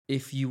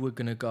if you were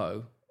going to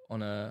go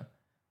on a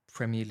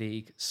Premier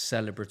League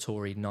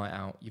celebratory night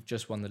out, you've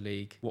just won the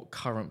league, what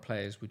current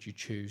players would you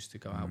choose to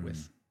go out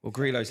with? Well,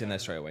 Grillo's in there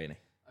straight away, isn't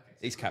he?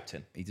 He's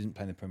captain. He doesn't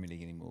play in the Premier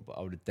League anymore, but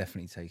I would have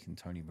definitely taken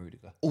Tony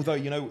Rudiger. Although,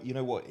 you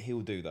know what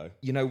he'll do, though?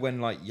 You know when,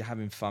 like, you're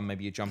having fun,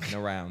 maybe you're jumping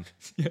around?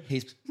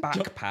 His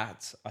back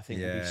pats, I think,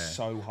 would be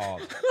so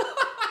hard.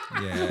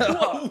 Yeah.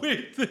 What a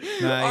weird thing.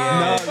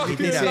 He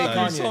did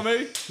that,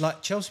 Tommy.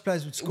 Like Chelsea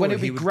players would score, When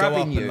and he'd he be would grabbing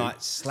go up you. and like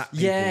slap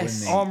people. Yes.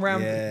 wouldn't he? Arm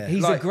round. Yeah.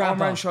 He's like, a grabber.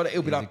 Arm round shoulder,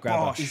 it'll be He's a like, grabber.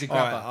 bosh. He's a All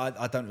grabber. right,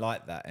 I don't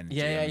like that energy.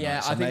 Yeah.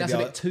 So I think that's a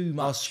maybe bit too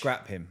much. I'll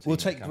scrap him. We'll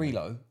take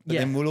Grillo, But Yeah.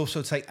 then we'll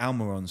also take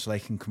Almiron so they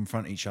can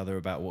confront each other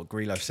about what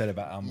Grillo said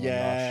about Almiron last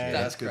year.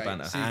 That's good great.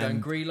 banter. So you've done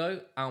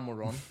Grillo,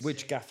 Almiron.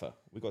 Which gaffer?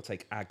 We've got to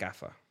take our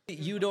gaffer.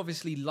 You'd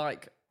obviously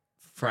like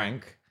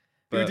Frank.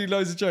 But We do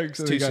loads of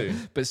jokes. too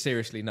soon. But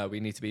seriously, no, we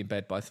need to be in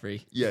bed by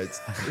 3. Yeah,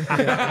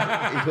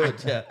 he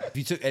would, yeah. If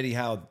you took Eddie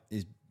Howe,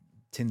 his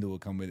Tyndall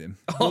would come with him.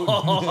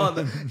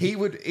 he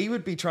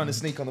would be trying to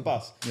sneak on the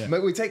bus. Yeah.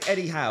 But we take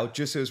Eddie Howe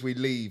just as we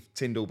leave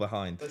Tyndall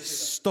behind.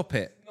 Stop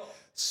it.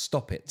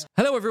 Stop it.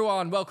 Hello,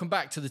 everyone. Welcome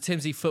back to the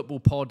Timbsy Football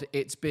Pod.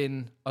 It's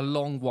been a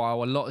long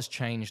while. A lot has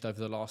changed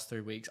over the last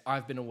 3 weeks.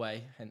 I've been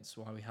away, hence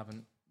why we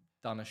haven't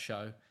done a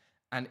show.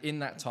 And in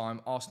that time,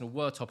 Arsenal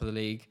were top of the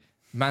league.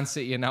 Man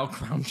City are now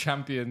crowned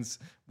champions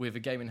with a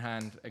game in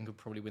hand and could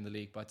probably win the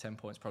league by 10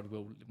 points. Probably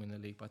will win the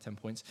league by 10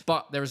 points.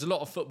 But there is a lot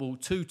of football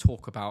to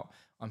talk about.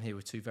 I'm here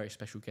with 2 very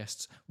special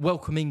guests.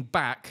 Welcoming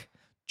back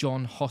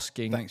John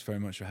Hosking Thanks very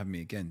much for having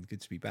me again.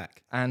 Good to be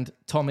back. and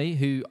Tommy,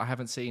 who I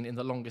haven't seen in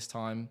the longest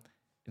time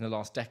in the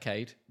last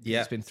decade. Yeah.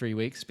 It's been 3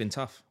 weeks. It's been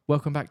tough.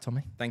 Welcome back,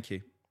 Tommy. Thank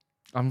you.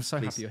 I'm so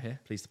happy you're here.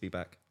 Pleased to be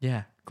back.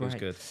 Yeah, Feels great.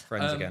 good.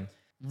 Friends again.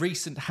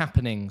 Recent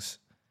happenings.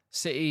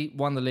 City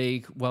won the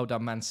league. Well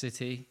done, Man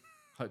City.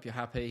 Hope you're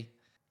happy.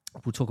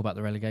 We'll talk about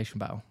the relegation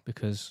battle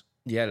because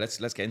Yeah, let's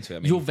get into it. I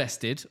mean, you're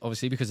vested,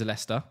 obviously, because of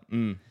Leicester.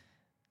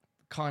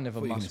 Kind of a I thought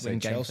you were gonna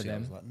must-win say game Chelsea. for I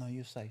them. was like, no,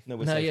 you're safe. no,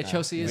 we're No, safe yeah, now.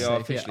 Chelsea is We are safe.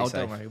 Yeah. officially Oh, safe.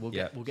 don't worry.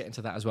 We'll get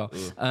into that as well.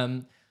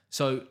 Ooh.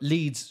 So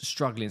Leeds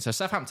struggling. So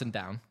Southampton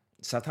down.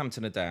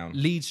 Southampton are down.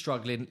 Leeds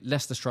struggling.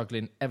 Leicester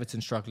struggling. Everton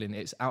struggling.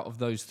 It's out of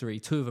those 3.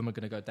 2 of them are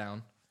going to go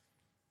down.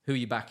 Who are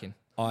you backing?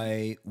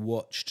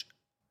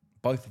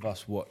 Both of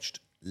us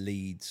watched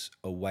Leeds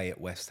away at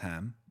West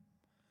Ham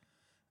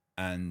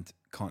and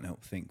can't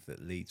help think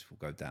that Leeds will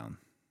go down.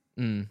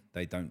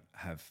 They don't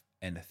have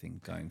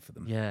anything going for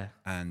them. Yeah.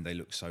 And they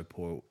look so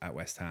poor at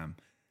West Ham.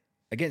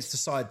 Against a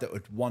side that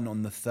had won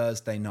on the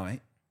Thursday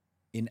night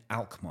in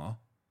Alkmaar,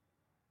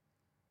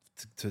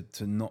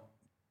 to not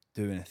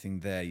do anything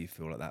there, you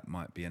feel like that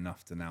might be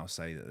enough to now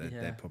say that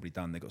they're probably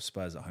done. They got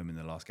Spurs at home in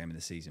the last game of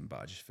the season, but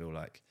I just feel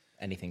like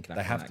Anything can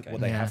they happen have in to. that Well,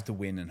 game. they have to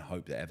win and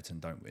hope that Everton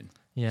don't win.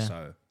 Yeah.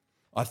 So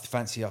I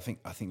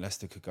think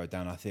Leicester could go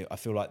down. I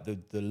feel like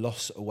the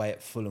loss away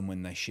at Fulham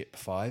when they shipped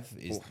 5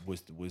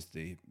 was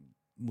the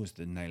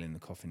nail in the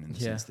coffin in the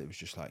sense that it was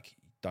just like,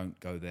 don't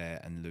go there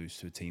and lose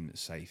to a team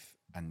that's safe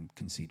and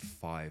concede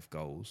 5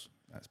 goals.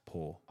 That's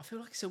poor. I feel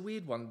like it's a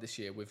weird one this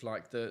year with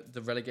like the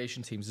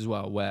relegation teams as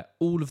well, where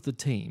all of the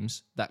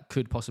teams that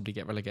could possibly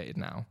get relegated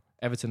now,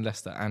 Everton,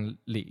 Leicester and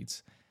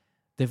Leeds,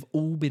 they've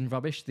all been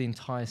rubbish the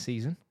entire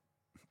season.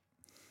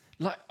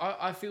 Like,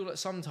 I feel that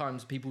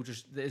sometimes people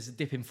there's a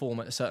dip in form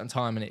at a certain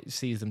time and it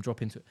sees them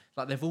drop into it.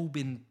 Like, they've all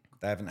been...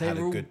 They haven't had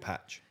a good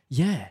patch.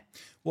 Yeah.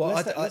 Well,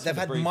 Leicester they've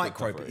had brief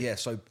micro... recovery. Yeah,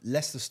 so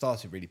Leicester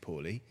started really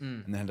poorly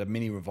and they had a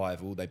mini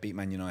revival. They beat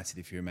Man United,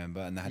 if you remember,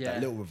 and they had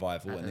that little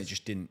revival and they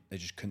just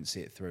couldn't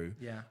see it through.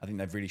 Yeah. I think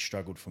they've really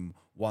struggled from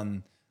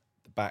the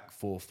back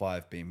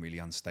 4-5 being really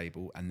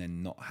unstable and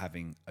then not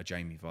having a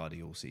Jamie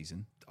Vardy all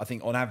season. I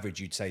think on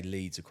average you'd say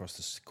Leeds across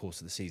the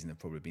course of the season have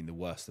probably been the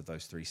worst of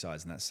those 3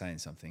 sides, and that's saying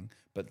something.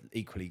 But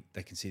equally,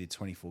 they conceded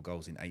 24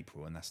 goals in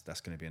April, and that's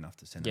going to be enough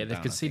to send them down.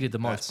 They've conceded the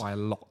most by a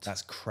lot.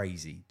 That's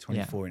crazy.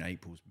 24 in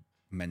April's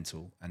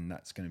mental, and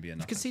that's going to be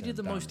enough. They've conceded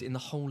the to send them most down. in the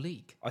whole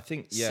league. I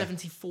think,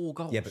 74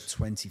 goals. Yeah, but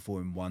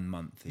 24 in 1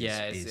 month is...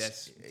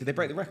 Yes. Did they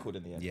break the record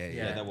in the end?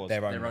 Yeah. there was.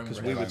 Their own Their own record.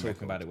 Because we Their were own talking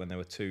record. about it when there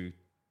were 2.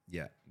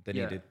 Yeah. They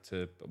needed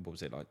to, what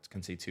was it, like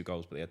concede 2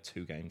 goals, but they had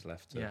 2 games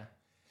left. Yeah.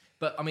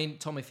 But, I mean,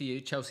 Tommy, for you,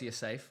 Chelsea are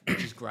safe,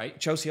 which is great.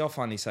 Chelsea are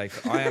finally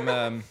safe. I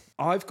am.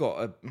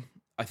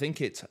 I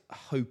think it's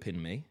hope in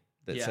me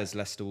that says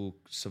Leicester will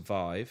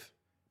survive.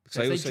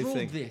 So I if also they draw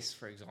think this,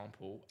 for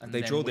example, and they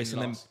then draw win this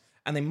last,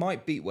 and they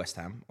might beat West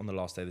Ham on the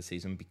last day of the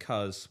season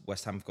because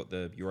West Ham have got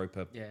the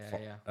Europa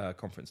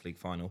Conference League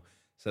final,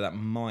 so that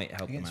might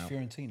help Against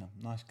them out. Fiorentina.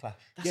 Nice clash.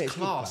 That's it's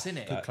good class, isn't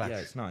it? Good clash. Yeah,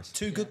 it's nice.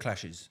 2 good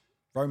clashes.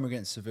 Roma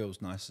against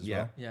Seville's nice as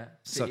well. Yeah.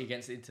 So- City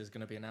against Inter is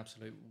going to be an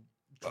absolute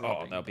Oh,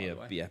 drubbing, that'll be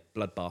by the way. a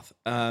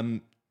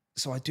bloodbath.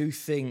 So I do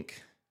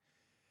think,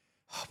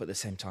 but at the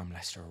same time,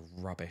 Leicester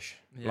are rubbish.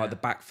 Yeah. Like the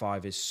back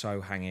 5 is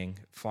so hanging.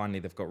 Finally,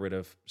 they've got rid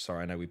of.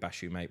 Sorry, I know we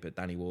bash you, mate, but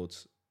Danny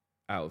Ward's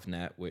out of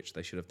net, which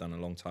they should have done a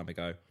long time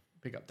ago.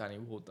 Pick up Danny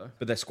Ward, though.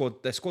 But their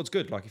squad's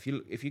good. Like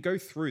if you go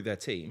through their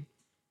team,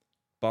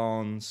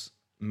 Barnes,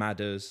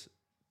 Madders,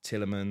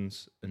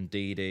 Tillemans, and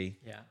Didi,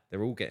 Yeah.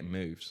 they're all getting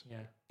moves. Yeah.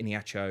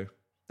 Iniacho,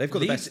 They've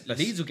got Leeds, the best.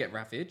 Leeds will get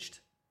ravaged.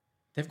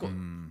 They've got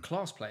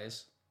class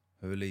players.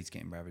 Who are Leeds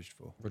getting ravaged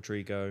for?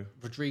 Rodrigo.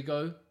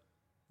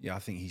 Yeah, I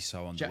think he's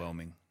so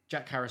underwhelming.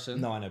 Jack Harrison.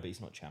 No, I know, but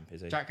he's not champ,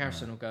 is he? Jack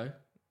Harrison will go.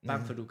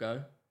 Bamford will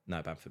go.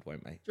 No, Bamford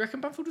won't, mate. Do you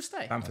reckon Bamford will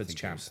stay? Bamford's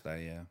champ.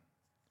 Stay, yeah.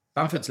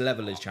 Bamford's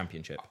level is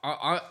championship.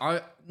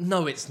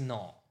 No, it's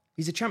not.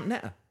 He's a champ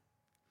netter.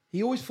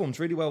 He always forms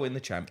really well in the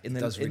champ. In the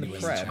does really well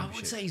in the Prem. champ. I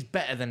would say he's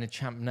better than a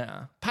champ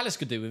netter. Palace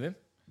could do with him.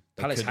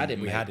 Palace had him.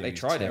 We mate. had him. They He was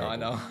tried him.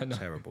 terrible. I know.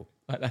 Terrible.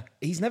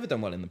 He's never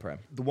done well in the Prem.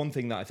 The one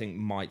thing that I think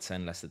might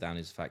send Leicester down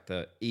is the fact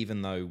that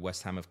even though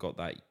West Ham have got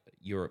that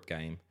Europe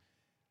game,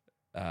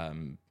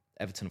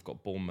 Everton have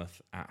got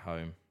Bournemouth at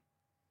home.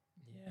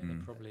 Yeah,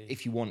 they're probably.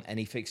 If you want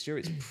any fixture,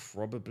 it's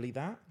probably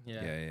that.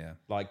 Yeah.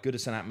 Like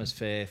Goodison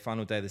atmosphere,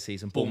 final day of the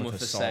season. Bournemouth are are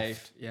soft.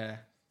 safe. Yeah,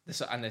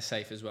 and they're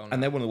safe as well. Now.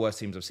 And they're one of the worst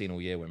teams I've seen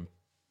all year when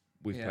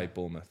we've played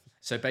Bournemouth.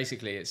 So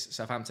basically, it's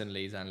Southampton,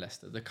 Leeds, and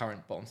Leicester, the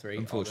current bottom three.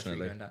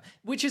 Unfortunately. Going down.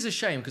 Which is a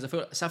shame because I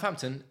feel like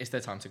Southampton, it's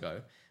their time to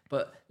go.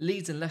 But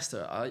Leeds and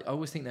Leicester, I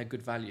always think they're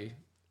good value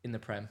in the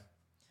Prem.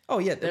 Oh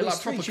yeah, They're like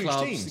three proper huge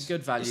clubs, teams.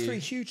 good value. There's three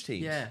huge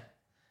teams. Yeah.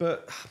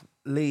 But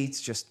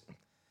Leeds just a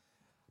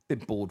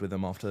bit bored with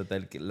them after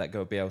they let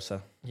go of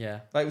Bielsa.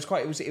 Yeah. Like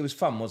it was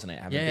fun, wasn't it?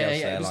 Having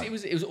Bielsa there,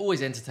 It was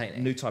always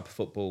entertaining. new type of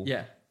football.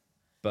 Yeah.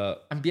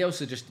 But And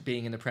Bielsa just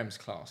being in the Prem's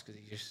class because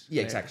he just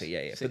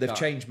exactly. But they've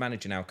changed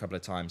manager now a couple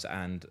of times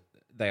and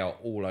they are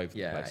all over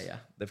the place. Yeah.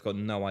 They've got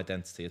no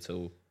identity at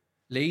all.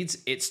 Leeds,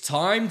 it's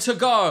time to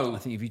go. I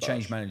think if you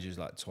change managers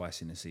like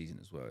twice in a season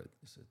as well,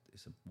 it's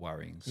a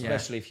worrying.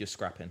 Especially if you're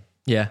scrapping.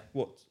 Yeah.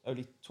 What?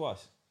 Only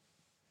twice?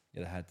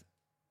 Yeah, they had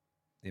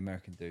the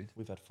American dude.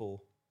 We've had 4.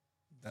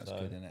 That's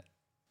good, isn't it?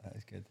 That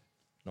is good.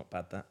 Not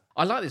bad, that.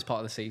 I like this part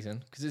of the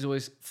season because it's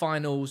always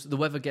finals. The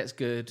weather gets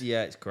good.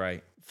 Yeah, it's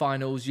great.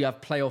 Finals. You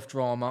have playoff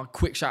drama.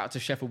 Quick shout out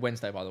to Sheffield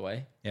Wednesday, by the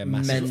way. Yeah,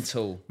 massive.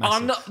 Mental.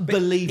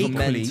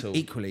 Unbelievable.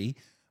 Equally,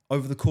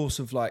 over the course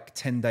of like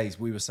 10 days,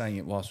 we were saying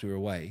it whilst we were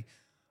away,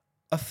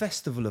 a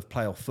festival of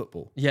playoff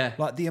football. Yeah.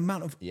 Like the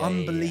amount of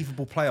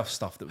unbelievable playoff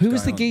stuff that was Who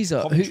was the going on.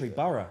 geezer? Coventry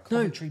Borough.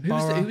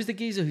 Who was the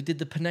geezer who did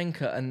the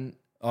Panenka and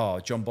Oh,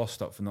 John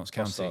Bostock for Notts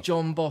County.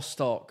 John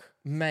Bostock,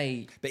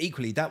 mate? But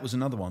equally, that was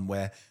another one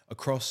where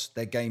across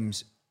their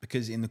games,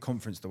 because in the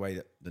conference, the way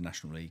that the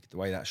National League, the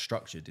way that's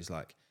structured is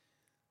like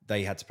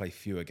they had to play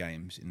fewer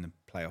games in the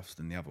playoffs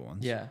than the other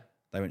ones. Yeah.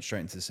 They went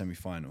straight into the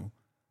semi-final.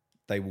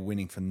 They were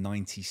winning for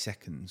 90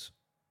 seconds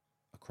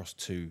across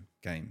 2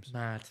 games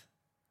Mad.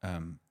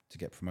 to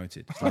get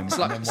promoted. It's and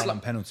like- then it's one like-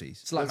 on penalties.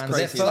 It's like Their Man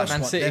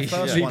first City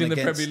one leading the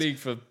against- Premier League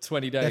for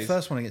 20 Their days.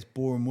 first one against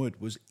Boreham Wood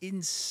was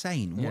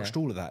insane. Watched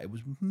all of that. It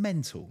was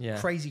mental. Yeah.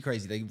 Crazy.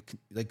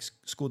 They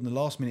scored in the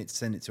last minute to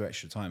send it to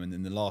extra time, and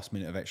then the last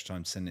minute of extra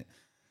time to send it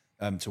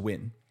to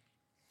win.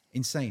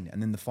 Insane.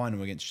 And then the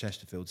final against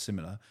Chesterfield,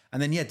 similar. And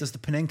then, does the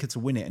Panenka to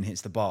win it and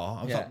hits the bar.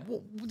 I was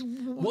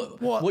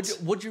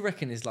like, What do you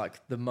reckon is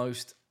like the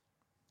most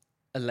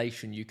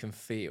elation you can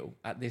feel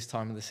at this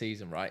time of the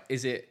season, right?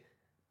 Is it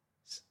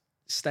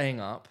staying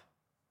up?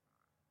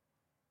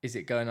 Is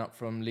it going up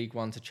from League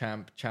One to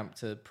Champ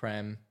to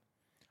Prem?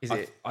 Is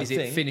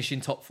it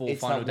finishing top 4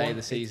 final day of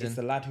the season? It's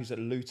the lad who's at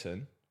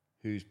Luton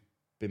who's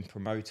been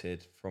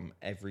promoted from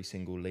every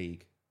single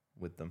league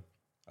with them.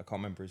 I can't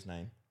remember his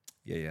name.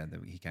 Yeah.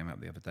 He came out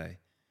the other day.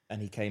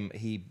 And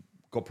he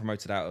got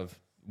promoted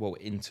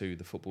into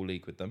the Football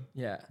League with them.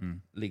 Yeah.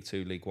 League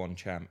 2, League 1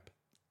 champ,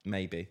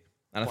 maybe.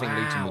 And I think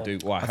Luton will do.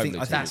 Well, I think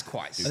hope that's Luton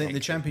quite. I think the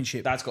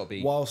Championship. That's got to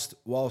be. Whilst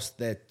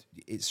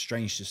it's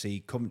strange to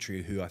see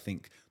Coventry, who I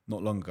think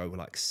not long ago were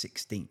like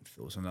 16th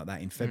or something like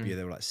that. In February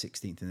they were like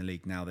 16th in the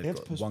league. Now they've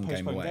got one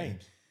game away.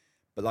 Games.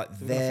 But like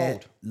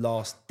their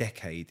last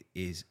decade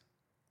is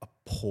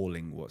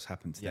appalling. What's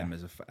happened to them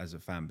as a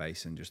fan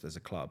base and just as a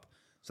club.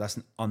 So that's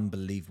an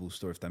unbelievable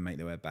story if they make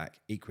their way back.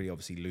 Equally,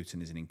 obviously,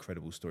 Luton is an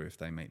incredible story if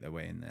they make their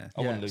way in there. I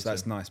want Luton. So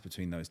that's nice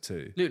between those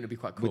two. Luton would be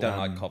quite cool. We don't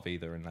like Cov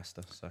either in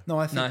Leicester. So No,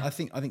 I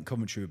think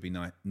Coventry would be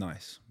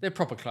nice. They're a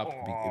proper club.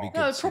 It'd be good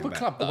No, to a see proper them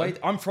back. club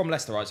though. I'm from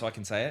Leicester, right? So I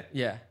can say it.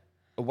 Yeah.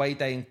 Away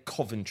day in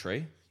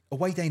Coventry,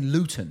 Away day in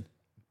Luton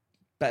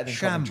better than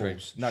Coventry.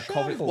 Shambles. No,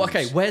 Coventry. Well,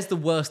 okay, where's the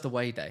worst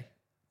away day?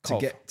 to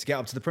get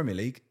up to the Premier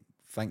League.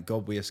 Thank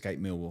God we escaped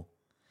Millwall.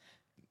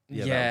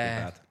 Yeah,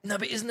 that would be bad. No,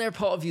 but isn't there a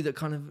part of you that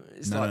kind of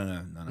is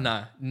No.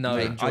 no Mate,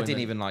 I enjoyment.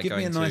 didn't even like Give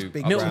me going a nice to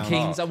big Milton ground.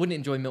 Keynes. I wouldn't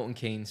enjoy Milton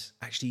Keynes.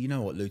 Actually, you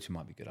know what? Luton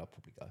might be good. I'll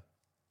probably go.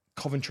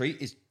 Coventry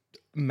is,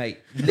 mate,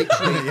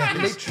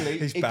 literally,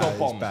 It's it bad. got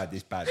bombed.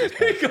 It's bad.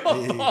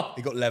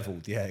 It got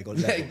levelled. Yeah, it got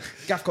levelled.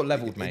 Gaff got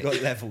levelled, It mate.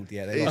 got levelled.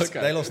 Yeah,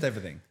 they lost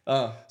everything.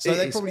 Oh, So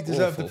they is probably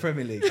deserve awful. the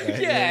Premier League. Right?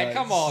 yeah,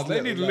 come on.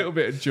 They need a little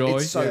bit of joy.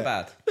 It's so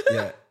bad.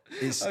 Yeah,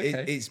 it's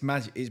Okay. it's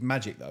magic. It's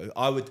magic though.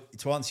 I would,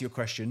 to answer your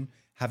question,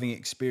 having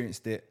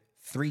experienced it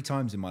 3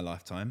 times in my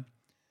lifetime,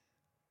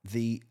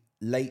 the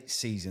late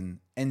season,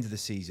 end of the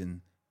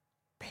season,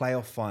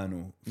 playoff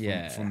final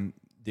from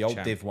the old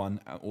Champ. Div 1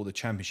 or the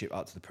Championship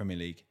up to the Premier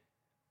League.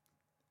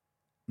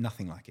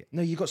 Nothing like it.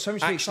 No, you got so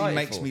much to be Actually excited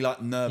makes for. me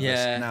like nervous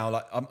Yeah. now.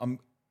 Like I'm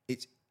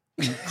it's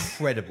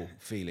incredible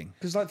feeling.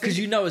 Because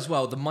you know as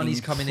well, the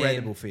money's coming in.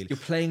 Incredible feeling. You're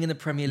playing in the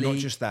Premier League. Not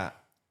just that,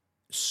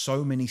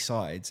 so many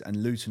sides,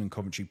 and Luton and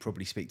Coventry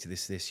probably speak to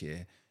this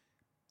year,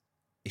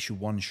 it's your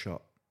one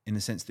shot, in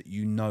the sense that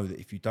you know that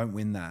if you don't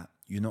win that,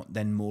 you're not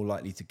then more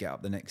likely to get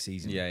up the next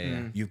season.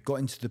 Yeah. You've got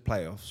into the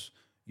playoffs.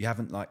 You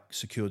haven't like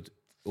secured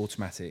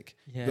automatic.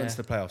 You got into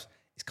the playoffs.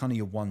 It's kind of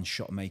your one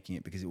shot of making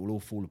it, because it will all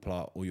fall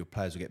apart or your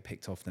players will get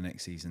picked off the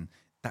next season.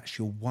 That's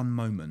your one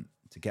moment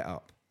to get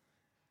up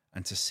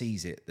and to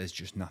seize it. There's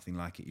just nothing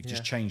like it. You've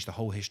just changed the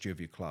whole history of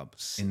your club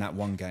in that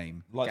one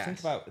game. Like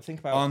think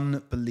about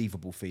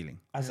Unbelievable feeling.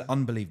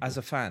 Unbelievable. As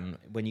a fan,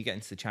 when you get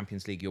into the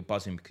Champions League, you're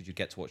buzzing because you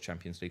get to watch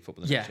Champions League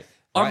football. Yeah. Next year,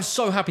 I'm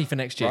so happy for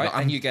next year. Right?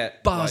 Like, and you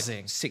get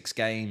buzzing. Like 6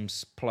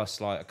 games plus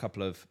like a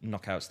couple of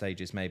knockout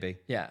stages, maybe.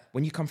 Yeah.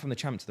 When you come from the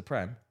Champ to the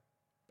Prem,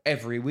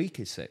 every week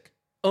is sick.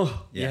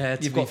 Oh, yeah.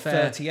 You've got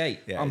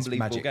 38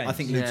 unbelievable games. I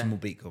think Luton will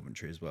beat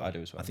Coventry as well. I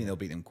do as well. I think they'll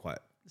beat them quite.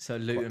 So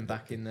Luton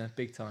back in the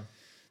big time.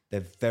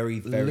 They're very,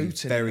 very,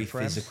 Luton very in the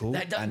Prem. physical.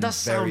 That and does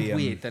sound very,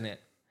 weird, doesn't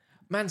it?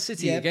 Man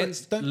City but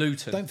against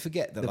Luton. Don't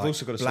forget that They've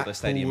also got to sort their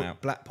stadium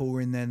out. Blackpool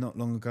were in there not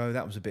long ago.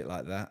 That was a bit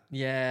like that.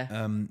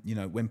 Yeah. You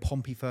know, when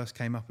Pompey first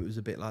came up, it was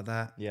a bit like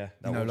that. Yeah,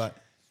 you know, like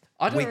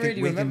I don't really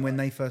Wigan remember when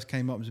they first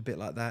came up was a bit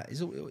like that.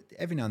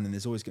 Every now and then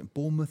there's always getting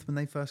Bournemouth when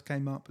they first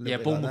came up. A little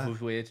bit Bournemouth like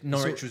was weird.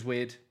 Norwich was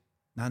weird.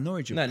 Now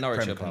Norwich. Norwich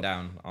Prem up club. and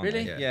down. Aren't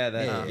Really? They? Yeah,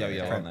 they're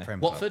yo-yo, aren't they? Prem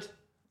club. Watford.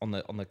 On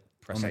the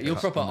press. On the You're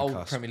cusp, proper on the old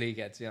cusp. Premier League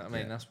heads. You know what I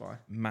mean? That's why.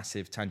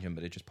 Massive tangent,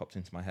 but it just popped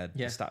into my head.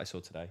 Yeah. The stat I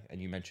saw today,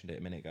 and you mentioned it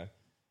a minute ago.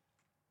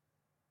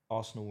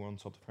 Arsenal were on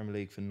top of the Premier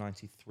League for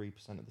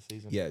 93% of the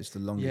season. Yeah, it's the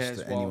longest it's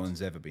that wild.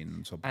 anyone's ever been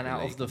on top of And the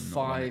out league of the and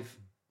not won it.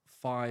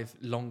 five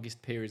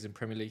longest periods in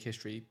Premier League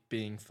history,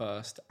 being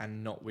first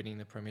and not winning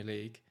the Premier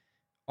League,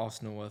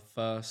 Arsenal were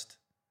first,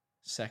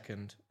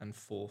 second, and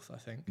fourth, I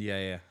think.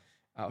 Yeah.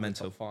 Out of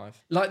Mental. the top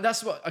 5. Like,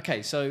 that's what...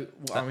 Okay, so,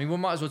 I mean, we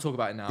might as well talk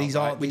about it now. We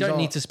don't these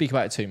need are- to speak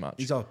about it too much.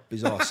 These are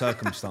bizarre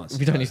circumstances.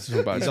 We don't need to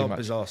talk about it These too are much.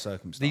 bizarre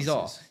circumstances. These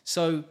are.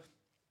 So,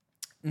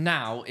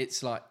 now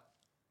it's like...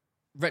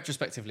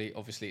 Retrospectively,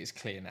 obviously, it's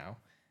clear now.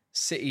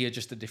 City are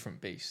just a different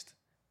beast.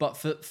 But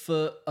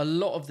for a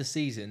lot of the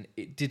season,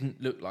 it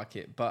didn't look like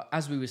it. But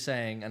as we were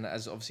saying, and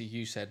as obviously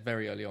you said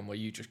very early on, where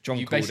you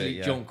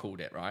John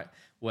called it, right?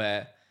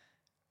 Where...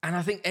 And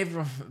I think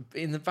everyone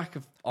in the back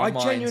of our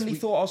minds... I genuinely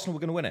thought Arsenal were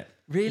going to win it.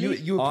 Really?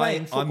 You were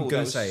playing football I'm that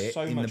going was to say it.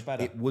 so much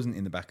better. It wasn't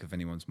in the back of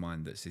anyone's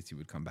mind that City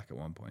would come back at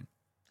one point.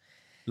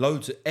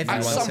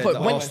 Everyone some said point,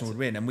 that when- Arsenal would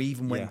win, and we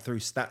even went Yeah. through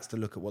stats to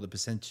look at what the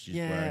percentages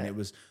Yeah. were, and it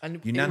was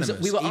And unanimous.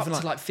 we were up Even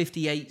to like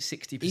 58,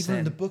 60%.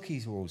 even the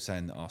bookies were all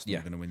saying that Arsenal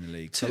were going to win the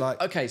league. So like,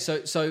 Okay,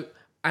 so,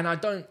 and I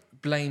don't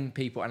blame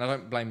people, and I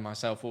don't blame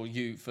myself or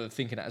you for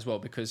thinking that as well,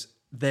 because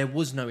there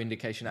was no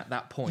indication at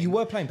that point. You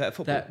were playing better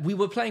football. that we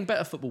were playing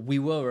better football. We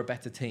were a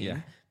better team Yeah.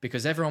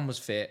 because everyone was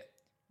fit.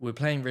 We were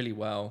playing really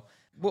well.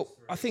 Well,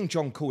 I think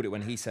John called it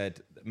when he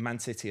said Man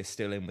City are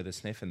still in with a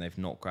sniff and they've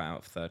not got out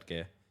of third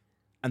gear.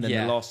 And then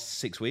Yeah. the last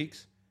 6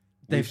 weeks,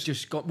 They've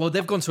just got... Well,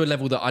 they've gone to a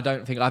level that I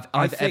don't think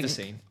I've ever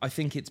seen. I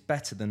think it's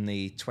better than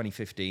the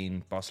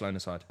 2015 Barcelona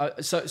side.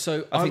 So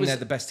I think was, they're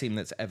the best team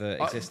that's ever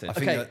existed. I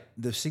think Okay. that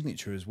the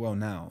signature as well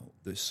now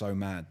that's so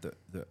mad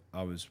that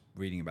I was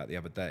reading about the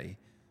other day,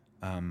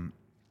 and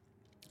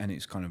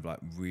it's kind of like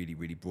really,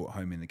 really brought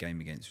home in the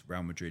game against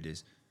Real Madrid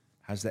is,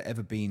 has there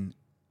ever been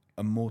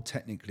a more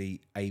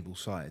technically able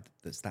side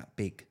that's that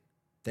big?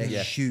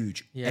 They're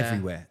huge Yeah.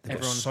 everywhere. They've got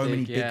Everyone's so many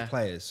big, yeah. big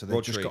players, so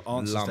they've just Rodri, got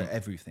answers Lump. to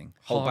everything.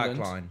 Whole back Haaland.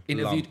 line. I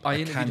interviewed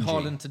Akanji.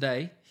 Haaland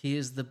today. He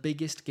is the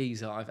biggest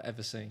geezer I've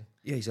ever seen.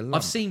 Yeah, he's a I've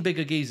lump. seen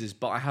bigger geezers,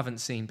 but I haven't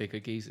seen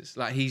bigger geezers.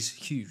 Like, he's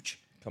huge.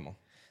 Come on.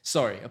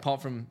 Sorry,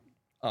 apart from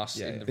us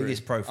Yeah, in the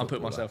biggest room, pro I'll put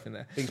footballer. myself in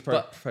there. Biggest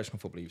But professional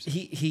footballer you've seen.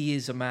 he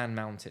is a man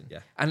mountain. Yeah.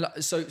 And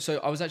so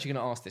I was actually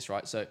going to ask this,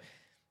 right? So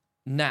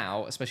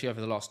now, especially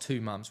over the last 2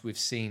 months, we've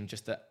seen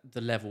just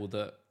the level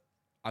that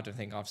I don't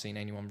think I've seen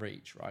anyone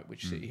reach, right?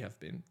 Which City have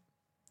been.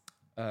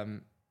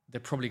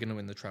 They're probably going to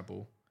win the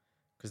treble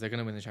because they're going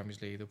to win the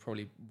Champions League. They'll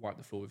probably wipe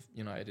the floor with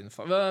United in the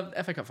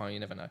FA Cup final. You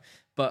never know,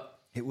 but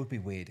It would be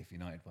weird if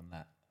United won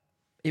that.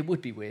 it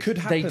would be weird. Could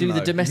They happen, do the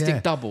though. domestic Yeah.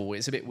 double.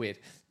 It's a bit weird.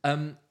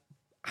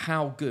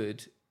 How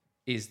good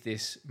is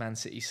this Man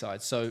City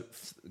side? So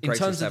in Greatest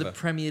terms of the ever.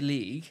 Premier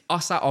League,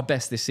 us at our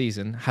best this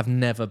season have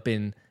never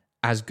been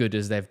as good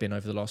as they've been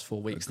over the last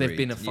 4 weeks. They've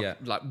Agreed. been a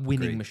Yeah.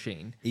 winning Agreed.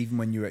 machine. Even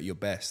when you're at your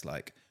best,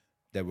 like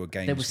there were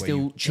games There were where still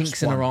you just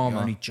chinks in won. our armour.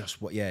 You only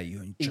just what? Yeah, you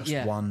only just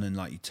Yeah. won, and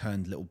like you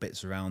turned little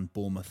bits around.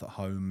 Bournemouth at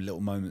home,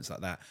 little moments like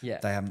that. Yeah.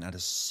 They haven't had a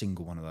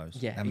single one of those.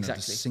 Yeah, they haven't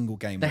exactly. had a single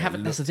game. They where it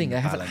haven't. That's the looked thing. in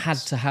They haven't had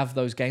balance. to have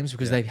those games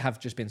because they have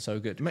just been so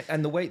good.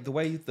 And the way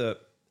that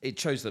it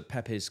shows that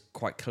Pep is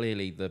quite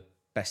clearly the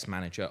best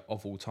manager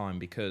of all time,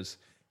 because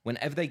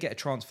whenever they get a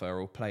transfer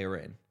or player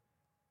in,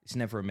 it's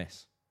never a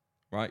miss,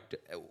 right?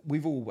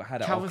 We've all had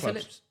it. Calvin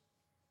Phillips.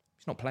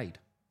 He's not played,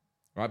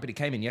 right? But he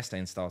came in yesterday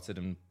and started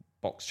and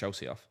boxed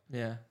Chelsea off.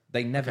 Yeah.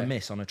 They never Okay.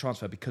 miss on a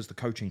transfer because the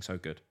coaching's so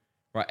good,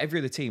 right? Every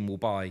other team will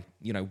buy,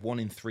 1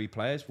 in 3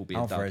 players will be a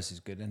dud. Alvarez is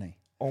good, isn't he?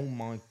 Oh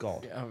my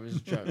God. Yeah, it was a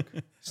joke.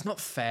 It's not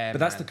fair, But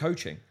that's the man.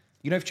 coaching.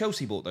 You know, if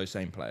Chelsea bought those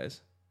same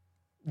players,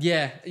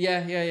 Yeah,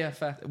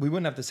 fair. we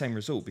wouldn't have the same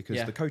result because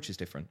Yeah. the coach is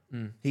different.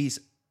 Mm. He's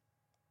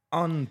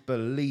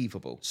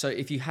unbelievable. So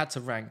if you had to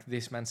rank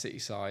this Man City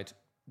side,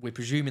 we're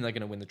presuming they're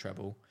going to win the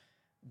treble.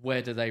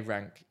 Where do they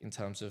rank in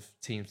terms of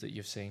teams that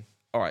you've seen?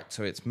 All right,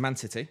 so it's Man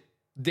City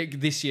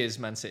This year's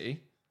Man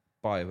City.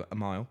 by a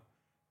mile.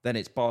 Then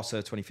it's Barca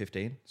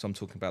 2015. So I'm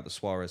talking about the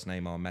Suarez,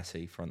 Neymar,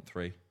 Messi front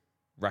three.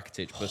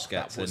 Rakitic,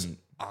 Busquets, was and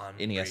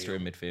unreal. Iniesta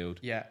in midfield.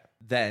 Yeah.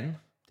 Then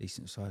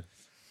Decent side.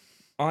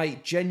 I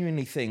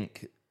genuinely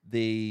think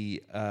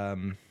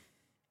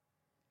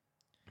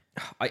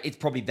it's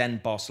probably then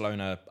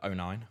Barcelona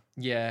 09.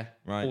 Yeah.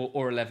 Right.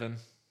 Or 11.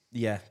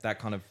 Yeah, that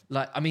kind of.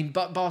 Like, I mean,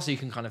 but Barca, you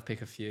can kind of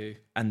pick a few.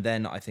 And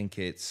then I think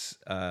it's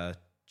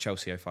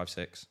Chelsea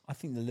 05-06. I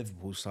think the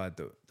Liverpool side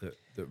that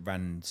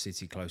ran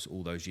City close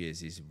all those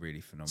years is a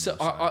really phenomenal.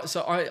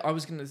 So I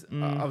was gonna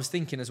I was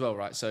thinking as well,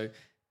 right? So,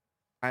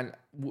 and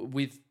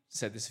we've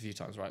said this a few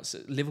times, right? So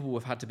Liverpool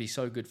have had to be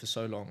so good for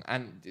so long,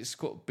 and it's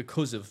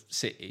because of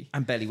City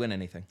And barely win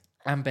anything.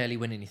 and barely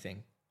win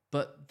anything.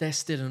 But they're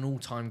still an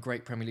all-time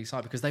great Premier League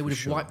side because they would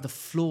have wiped the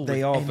floor They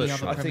with are, any but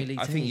other Premier League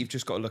I team. think you've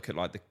just got to look at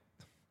like the.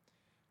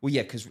 Well,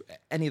 yeah, because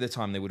any other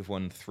time they would have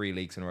won 3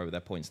 leagues in a row with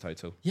their points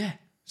total. Yeah.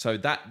 So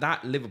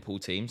that Liverpool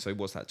team, so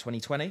what's that,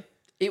 2020?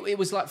 It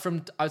was like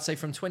I'd say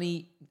from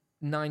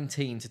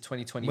 2019 to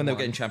 2021. When they were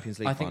getting Champions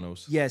League I think-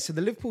 finals. Yeah, so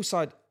the Liverpool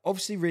side,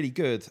 obviously really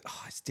good.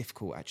 Oh, it's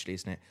difficult actually,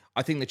 isn't it?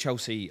 I think the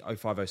Chelsea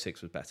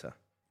 05-06 was better.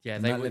 Yeah,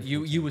 And they that were,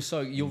 Liverpool you were so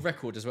your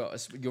record as well.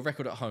 Your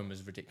record at home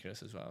was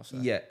ridiculous as well. So.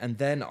 Yeah, and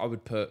then I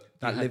would put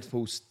that had-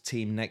 Liverpool's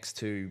team next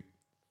to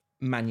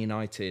Man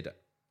United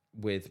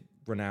with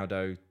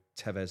Ronaldo,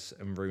 Tevez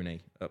and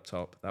Rooney up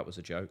top. That was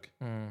a joke.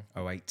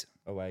 08.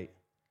 08.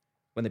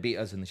 When they beat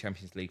us in the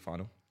Champions League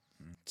final.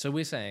 So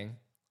we're saying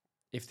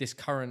if this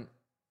current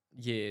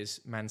year's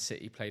Man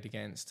City played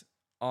against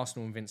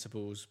Arsenal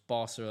Invincibles,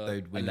 Barca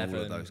They'd win 11,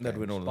 all of those They'd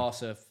win all of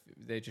them. Barca,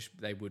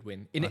 they would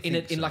win in I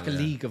think so, like a yeah.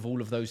 league of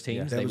all of those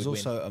teams. There They was would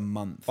win. also a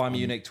month. Bayern on-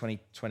 Munich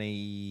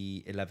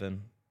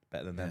 2011,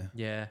 better than them.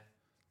 Yeah,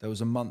 There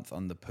was a month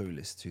under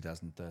Pulis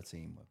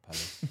 2013 where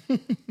Palace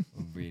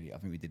really. I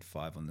think we did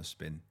 5 on the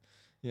spin.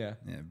 Yeah.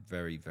 Yeah,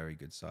 very very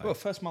good side. Well,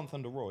 first month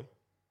under Roy,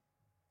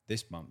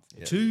 this month.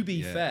 Yeah. To be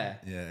Yeah, fair,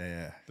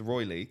 Yeah. the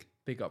Roy League.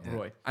 big up Yeah.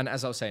 Roy. And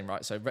as I was saying,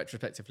 right, so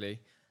retrospectively,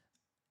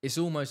 it's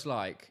almost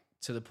like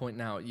to the point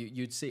now,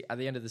 you'd see at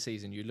the end of the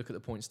season, you look at the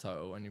points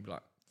total and you'd be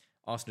like,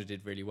 Arsenal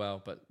did really well,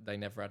 but they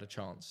never had a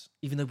chance.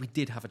 Even though we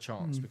did have a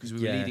chance because we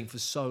were Yeah. leading for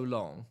so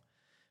long.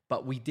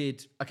 But we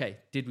did,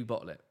 did we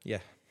bottle it? Yeah,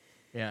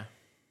 Yeah.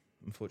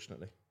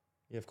 unfortunately.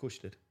 Yeah, of course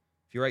you did.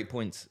 If you're 8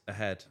 points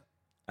ahead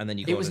and then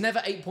you It got was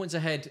never 8 points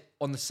ahead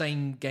on the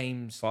same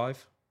games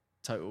 5.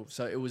 total.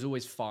 So it was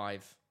always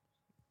 5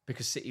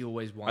 because City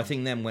always won. I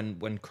think then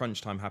when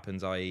crunch time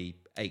happens, i.e.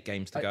 8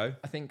 games to go,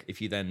 I think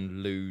if you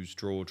then lose,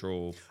 draw,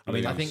 I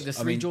mean, I lose- think the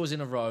three draws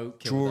in a row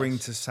killed Drawing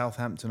us. to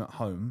Southampton at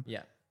home,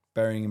 Yeah.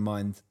 bearing in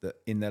mind that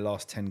in their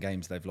last 10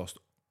 games they've lost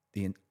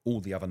all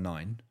the other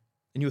 9.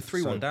 and you were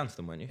 3-1 So- down to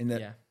them, weren't you? In their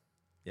Yeah.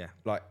 Yeah.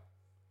 like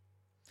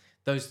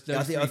Those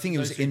I think it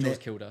was those three in draws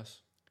the- killed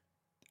us.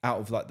 out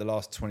of like the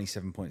last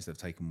 27 points they've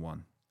taken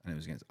 1 and it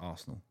was against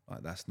Arsenal.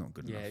 Like that's not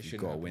good Yeah, it enough. You've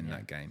shouldn't got to happen, win yeah.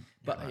 that game.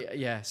 But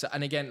yeah, so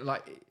and again,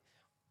 like,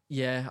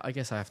 yeah, I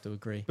guess I have to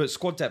agree. But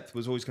squad depth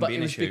was always going But to be it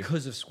an was issue.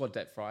 because of squad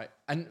depth, right?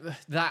 And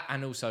that,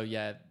 and also,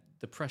 yeah,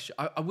 the pressure.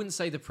 I wouldn't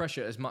say the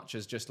pressure as much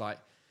as just like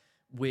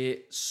we're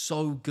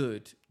so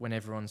good when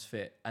everyone's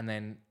fit, and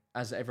then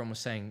as everyone was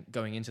saying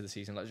going into the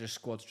season, like just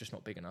squad's just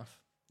not big enough.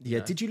 Yeah,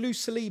 know? did you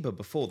lose Saliba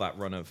before that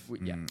run of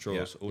Yeah.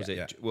 draws? Or was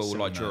Yeah. it, well, So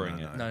like no, during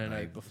no, it?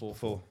 No, before.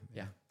 Before.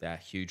 Yeah. Yeah,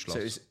 huge loss.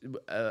 So it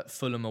was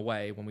Fulham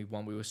away when we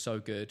won. We were so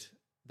good.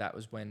 That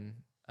was when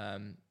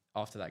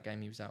after that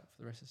game he was out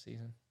for the rest of the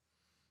season,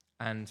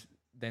 and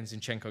then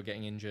Zinchenko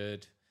getting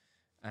injured,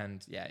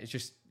 and it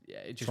just we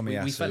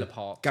Tomiyasu. fell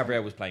apart.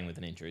 Gabriel was playing with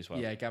an injury as well.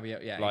 Yeah,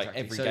 Gabriel. Yeah, like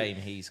exactly. every So game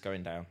he's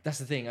going down. that's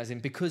the thing. As in,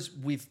 because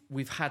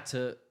we've had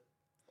to.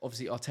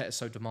 Obviously, Arteta's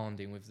so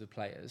demanding with the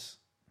players,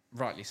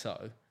 rightly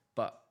so.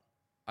 But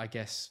I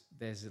guess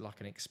there's like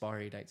an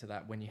expiry date to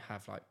that when you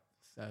have like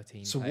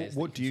 13. So players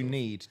what that do can you sort of-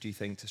 need, do you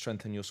think, to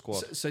strengthen your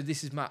squad? So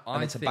this is Matt.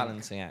 and it's a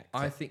balancing act.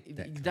 I think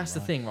Declan that's the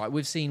Rice. thing, right?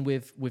 We've seen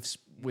with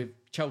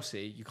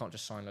Chelsea, you can't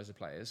just sign loads of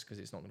players because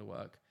it's not going to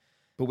work.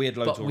 but we had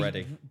loads But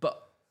already.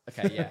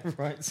 Okay, yeah,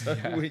 Right, so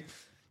Yeah. we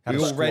Had a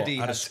already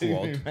squad- had a had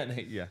too squad.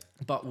 many. Yeah.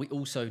 but we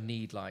also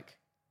need like,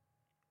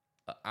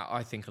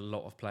 I think a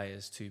lot of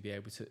players to be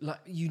able to like.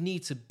 You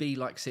need to be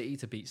like City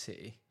to beat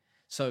City.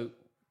 So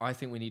I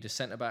think we need a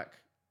centre back,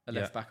 a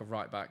left back, a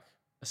right back,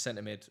 a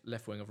centre mid,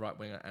 left wing, a right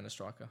winger, and a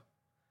striker.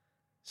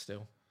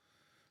 Still,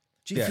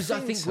 Do you because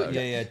I think so?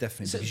 Yeah,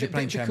 definitely. So- because you're but-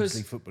 playing Champions because-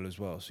 League football as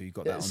well, so you've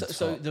got that on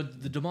so top.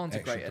 the demands are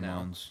Extra greater now.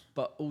 demands.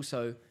 But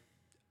also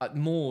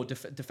more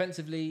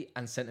defensively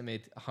and centre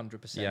mid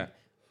 100%. Yeah.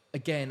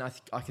 Again,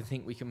 I can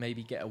think we can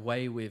maybe get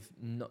away with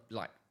not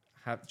like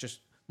have just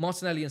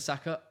Martinelli and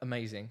Saka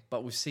amazing,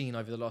 but we've seen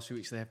over the last few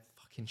weeks they're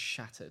fucking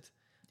shattered.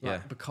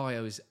 Like,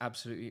 Bukayo is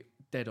absolutely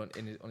dead on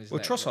his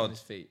leg, Trossard, on his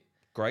feet.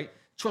 great.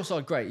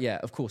 Trossard, great, yeah,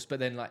 of course. But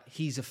then like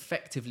he's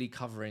effectively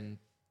covering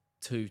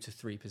 2 to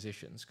 3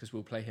 positions because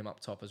we'll play him up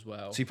top as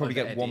well. So you probably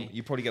get Eddie. one.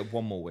 You probably get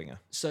one more winger.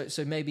 So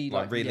maybe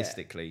Like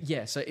realistically.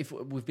 Yeah. So if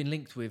we've been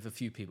linked with a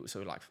few people,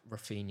 so like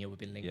Rafinha, we've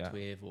been linked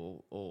with,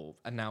 or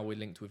and now we're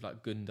linked with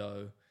like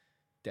Gundo,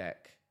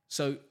 Deck.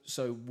 So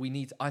we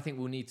need. I think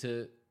we'll need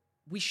to.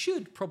 We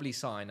should probably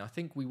sign. I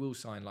think we will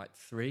sign like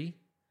 3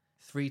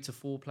 to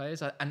 4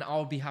 players, and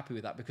I'll be happy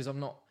with that because I'm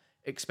not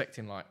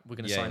expecting like we're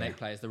going to sign 8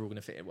 players. They're all going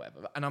to fit in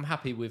whatever. And I'm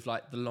happy with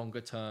like the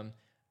longer term.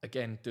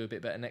 Again, do a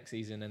bit better next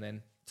season, and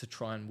then to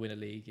try and win a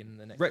league in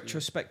the next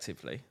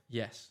Retrospectively,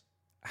 yes.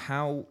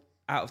 how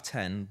out of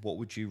 10, what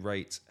would you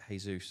rate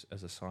Jesus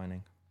as a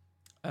signing?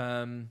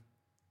 An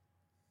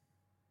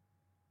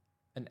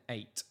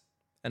 8.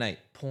 An 8.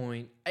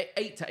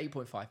 8 to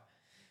 8.5.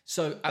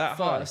 So That at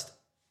first,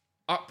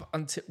 up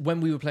until when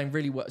we were playing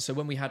really well, so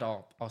when we had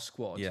our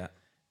squad,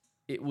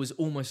 it was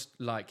almost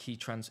like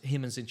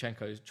him and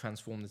Zinchenko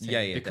transformed the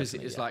team because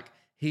it was like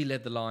he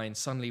led the line.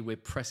 Suddenly we're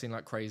pressing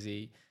like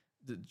crazy.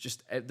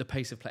 The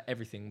pace of play,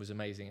 everything was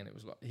amazing, and it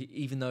was like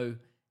even though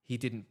he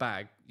didn't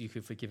bag, you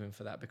could forgive him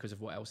for that because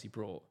of what else he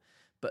brought.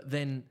 But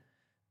then,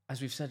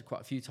 as we've said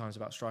quite a few times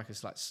about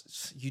strikers, like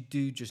you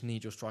do just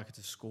need your striker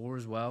to score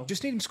as well.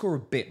 Just need him to score a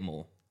bit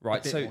more,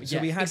 right? So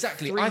we had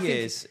exactly. 3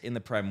 years in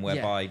the Prem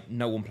whereby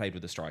no one played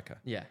with a striker.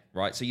 Yeah.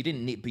 Right. So you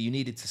didn't need, but you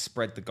needed to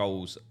spread the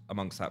goals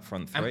amongst that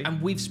front three.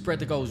 And we've spread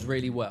the goals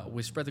really well.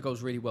 We've spread the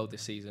goals really well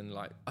this season.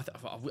 Like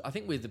I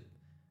think we're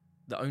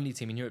the only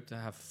team in Europe to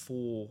have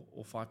 4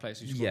 or 5 players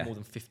who scored more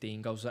than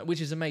 15 goals,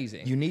 which is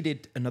amazing. You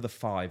needed another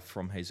 5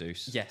 from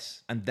Jesus.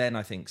 Yes. And then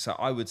I think, so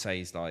I would say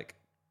he's like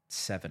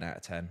 7 out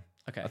of 10.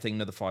 Okay. I think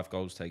another 5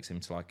 goals takes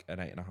him to like an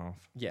 8.5.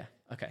 Yeah.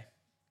 Okay.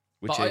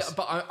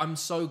 But I'm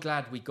so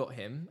glad we got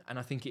him, and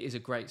I think it is a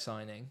great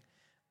signing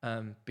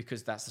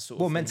because that's the sort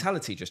of Well,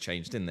 mentality just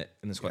changed, didn't it?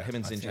 In the squad. Him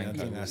and I Zinchenko.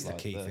 think that's the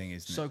key thing,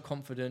 isn't so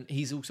confident.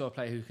 He's also a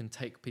player who can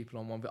take people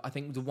on one. But I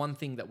think the one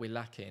thing that we're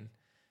lacking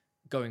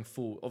going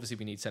forward, obviously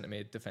we need centre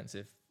mid,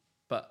 defensive,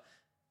 but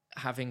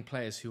having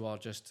players who are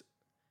just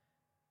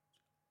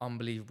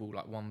unbelievable,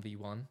 like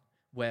 1v1,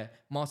 where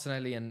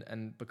Martinelli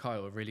and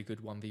Bukayo are really good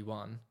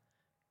 1v1,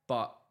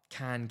 but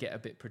can get a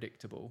bit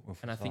predictable.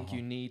 And I think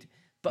you need...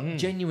 But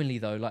genuinely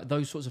though, like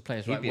those sorts of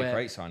players, He'd be a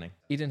great signing.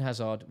 Eden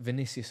Hazard,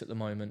 Vinicius at the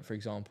moment, for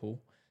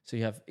example. So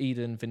you have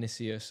Eden,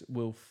 Vinicius,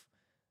 Wilf,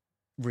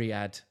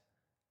 Riyadh,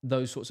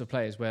 those sorts of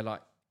players where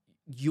like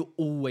you're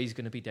always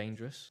going to be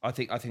dangerous. I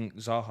think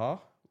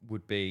Zaha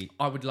would be...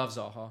 I would love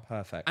Zaha.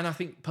 Perfect. And I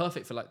think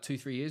perfect for like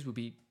 2-3 years would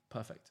be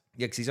perfect.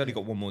 Yeah, because he's only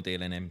got one more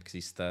deal in him because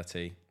he's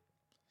 30.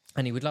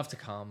 And he would love to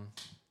come.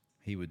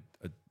 He would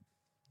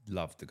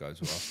love to go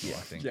to Arsenal,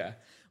 I think. Yeah.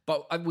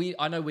 But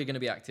I know we're going to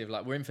be active.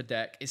 Like we're in for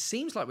Deck. It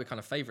seems like we're kind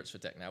of favourites for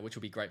Deck now, which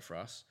will be great for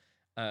us.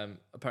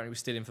 Apparently we're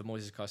still in for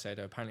Moises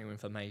Caicedo. Apparently we're in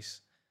for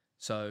Mace.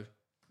 So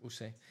we'll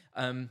see.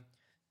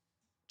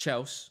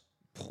 Chelsea,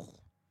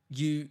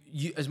 you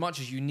as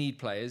much as you need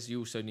players, you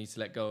also need to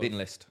let go Bin of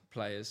list.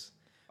 players.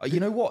 You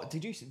know what?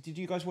 Did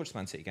you guys watch the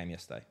Man City game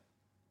yesterday?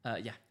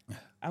 Yeah.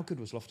 How good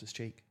was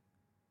Loftus-Cheek?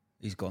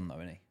 He's gone though,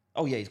 isn't he?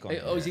 Oh yeah, he's gone.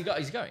 Oh, is he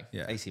he's going?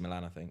 Yeah. AC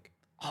Milan, I think.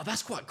 Oh,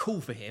 that's quite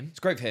cool for him. It's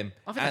great for him.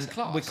 I think that's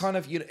class. We're kind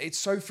of, it's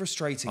so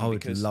frustrating I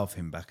would because love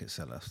him back at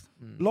Selhurst.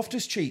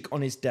 Loftus-Cheek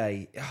on his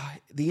day,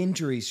 the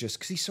injuries just,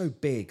 because he's so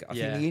big, I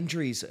think the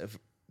injuries have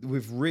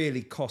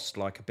really cost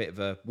like a bit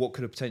of what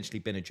could have potentially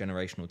been a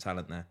generational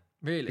talent there.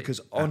 Really? Because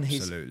on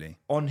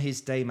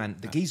his day, man,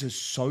 the geezer's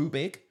so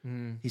big.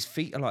 His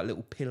feet are like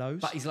little pillows.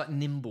 But he's like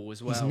nimble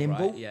as well. He's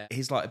nimble. Right? Yeah.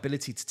 His like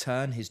ability to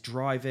turn, his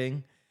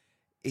driving.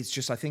 It's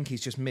just, I think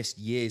he's just missed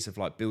years of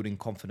like building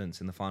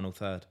confidence in the final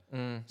third.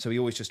 So he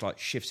always just like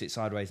shifts it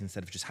sideways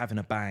instead of just having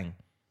a bang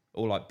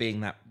or like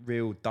being that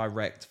real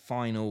direct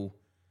final.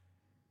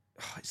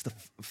 It's the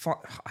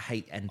I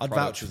hate end. I'd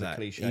vouch for the that.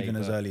 cliche, Even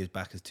as early as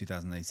back as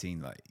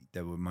 2018, like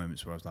there were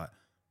moments where I was like,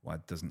 why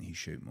doesn't he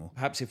shoot more?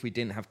 Perhaps if we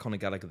didn't have Conor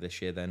Gallagher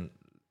this year, then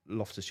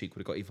Loftus-Cheek would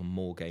have got even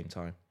more game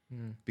time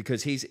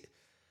because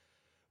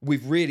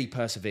we've really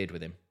persevered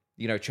with him.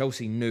 You know,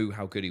 Chelsea knew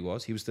how good he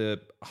was. He was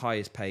the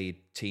highest paid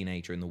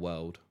teenager in the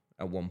world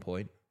at one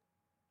point.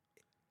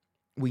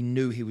 We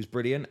knew he was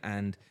brilliant,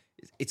 and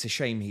it's a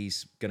shame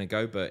he's going to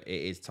go, but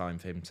it is time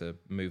for him to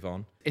move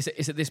on. Is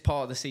it this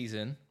part of the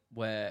season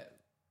where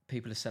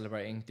people are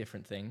celebrating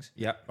different things?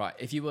 Yeah. Right.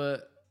 If you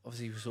were,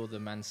 obviously you saw the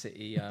Man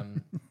City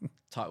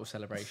title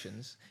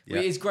celebrations. Yeah.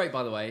 It's great,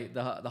 by the way.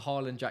 The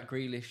Haaland, Jack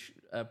Grealish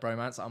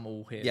bromance, I'm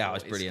all here. Yeah,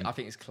 it's brilliant. I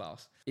think it's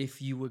class.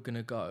 If you were going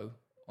to go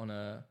on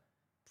a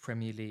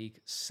Premier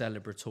League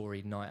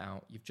celebratory night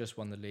out, you've just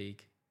won the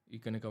league, you're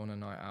going to go on a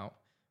night out,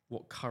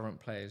 what current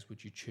players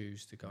would you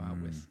choose to go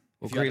out with?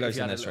 Well, Grealish's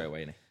in there straight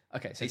away, isn't he?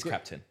 Okay, so he's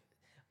captain.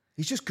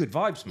 He's just good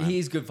vibes, man. He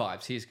is good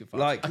vibes.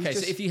 Like, okay,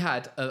 so if you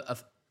had a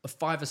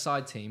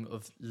five-a-side team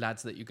of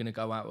lads that you're going to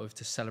go out with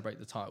to celebrate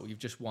the title, you've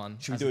just won.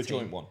 Should we do a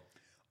joint one?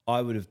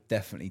 I would have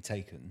definitely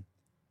taken,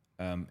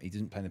 he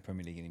doesn't play in the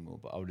Premier League anymore,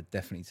 but I would have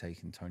definitely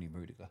taken Tony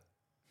Rudiger.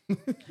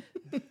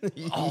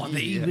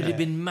 He would have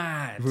been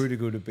mad.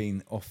 Rudiger would have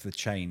been off the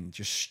chain,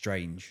 just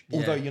strange.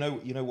 Although you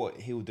know what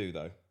he'll do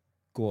though.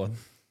 Go on.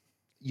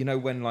 You know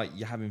when like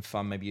you're having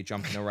fun, maybe you're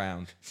jumping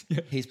around.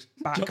 His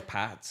back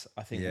pats,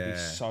 I think, will be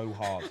so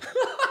hard.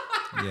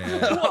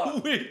 Yeah. What a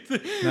weird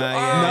thing.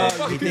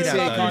 He did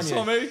that, though.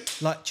 Tommy.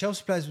 Like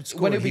Chelsea players would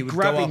score, When it'd be he would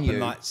grabbing go up you. and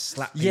like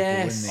slap people.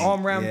 Yes. wouldn't he?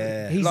 Arm round.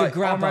 Yeah. He's like, a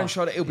grabber. arm round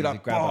shot. It'll be He's a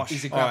like, grabber. bosh.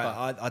 He's a All grabber.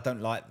 right, I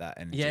don't like that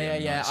energy. Yeah.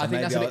 on that. I think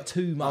maybe that's a bit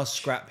too I'll much.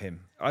 scrap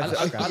him.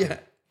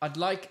 I'd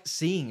like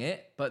seeing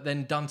it, but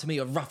then done to me,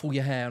 I'd ruffle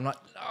your hair. I'm like,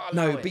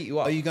 No, beat you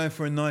up. Are you going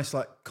for a nice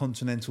like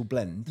continental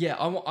blend? Yeah,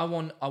 I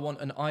want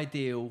an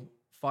ideal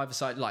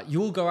five-a-side. Like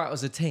you all go out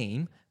as a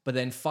team, but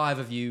then 5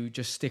 of you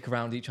just stick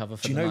around each other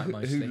for Do you the know night who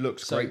mostly.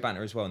 looks So- great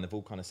banter as well? And they've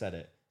all kind of said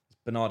it. It's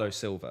Bernardo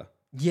Silva.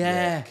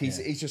 Yeah.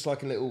 He's just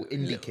like a little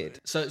indie kid.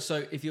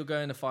 So if you're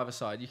going a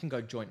five-a-side, you can go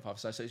joint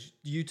five-a-side. So it's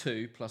you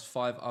two plus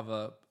 5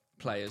 other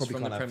players Probably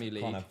from the can't Premier have,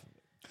 League. can't have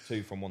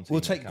 2 from one team.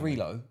 We'll take can we?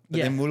 Grillo, but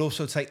Yeah. then we'll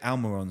also take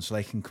Almiron so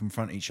they can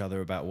confront each other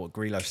about what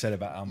Grillo said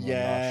about Almiron last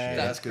year.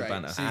 That's good great.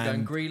 banter. So you're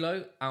going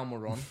Grillo,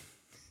 Almiron.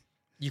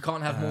 You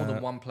can't have more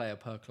than one player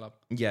per club.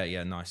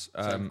 Yeah, nice.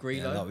 So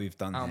Grillo, like we've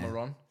done here.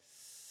 Almiron.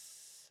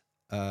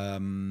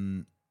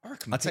 I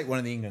reckon I'd take one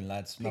of the England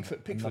lads.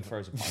 Pickford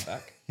throws a pint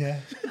back. Yeah.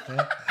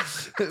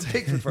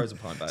 Pickford throws a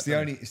pint back.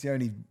 It's the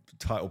only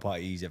title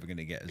party he's ever going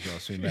to get as well.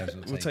 So we may as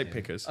well We'll take him.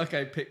 Pickers.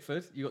 Okay,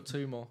 Pickford. You got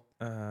 2 more.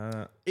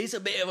 Do It's a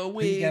bit of a Who you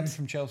weird. getting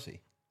from Chelsea?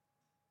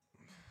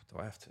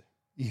 I have to?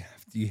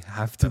 You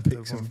have to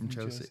pick someone from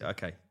Chelsea.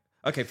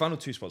 Okay, final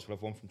 2 spots. We'll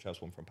have one from Chelsea,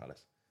 one from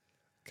Palace.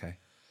 Okay.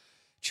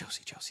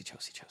 Chelsea.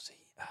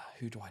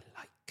 Who do I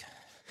like?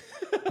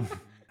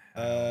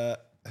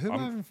 Who am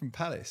I having from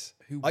Palace?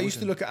 I used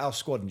to look at our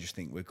squad and just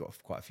think we've got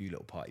quite a few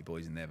little party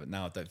boys in there, but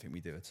now I don't think we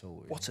do at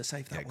all. What a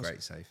save that was.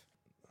 Great save.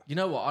 You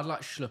know what? I'd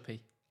like Schluppy.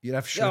 You'd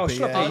have Oh, Schluppy.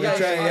 Schluppy.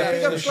 yeah,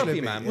 Big up yeah,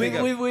 Schluppy, man. Big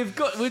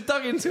up. We've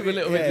dug into him a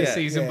little bit this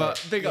season,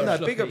 but big up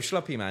Schluppy. Big up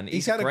Schluppy, man.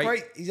 He's had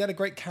a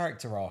great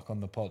character arc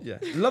on the pod. Yeah,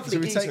 lovely So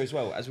we geezer take- as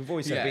well. As we've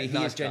always said, Yeah, he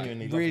nice is guy.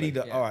 genuinely Really,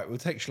 lovely. all right. We'll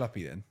take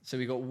Schluppy then. So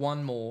we got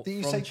one more. Did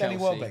you from say Danny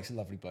Chelsea. Welbeck's a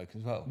lovely bloke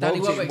as well?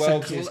 Danny Welbeck's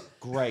Welbeck's a is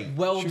great.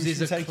 Welbs Should we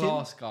is a take him?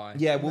 class guy.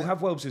 Yeah, we'll have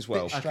Welbs as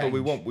well, Bit but we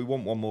strange.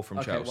 want one more from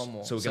Okay, Chelsea. one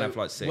more. So we're So gonna have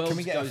like 6. Welbs Can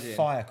we get a goes in.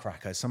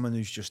 firecracker? Someone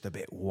who's just a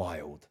bit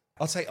wild.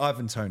 I'll take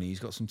Ivan Toney. He's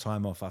got some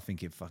time off. I think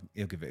he'll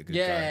give it a good go.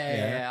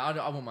 Yeah.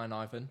 I won't mind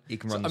Ivan. He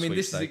can run the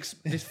this sweepstakes.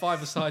 this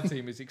five-a-side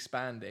team is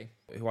expanding.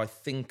 Who I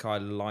think I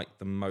like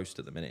the most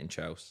at the minute in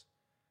Chelsea.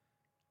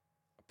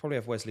 I'll probably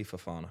have Wesley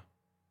Fofana.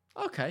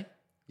 Okay.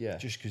 Yeah,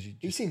 Just because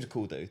he seems a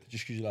cool dude.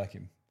 you like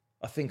him.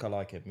 I think I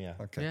like him. Yeah.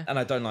 Okay. Yeah. And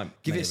I don't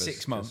like. Give many it of us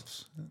 6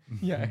 months.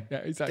 Yeah,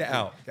 exactly. Get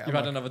out. You've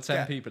had another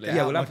 10 people in.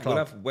 Yeah, out we'll my have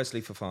club.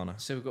 Wesley Fofana.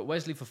 So we've got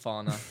Wesley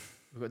Fofana.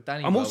 We've got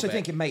Danny I'm also Welbeck.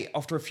 thinking, mate,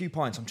 after a few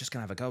pints, I'm just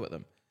gonna have a go at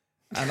them.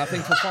 And I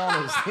think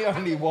Fofana's the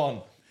only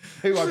one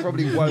who I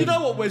probably won't. You know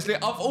what, Wesley?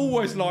 I've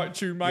always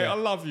liked you, mate. I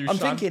love you, I'm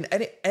son.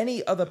 thinking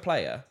any other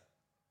player,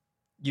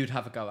 You'd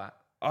have a go at.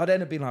 I'd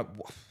end up being like,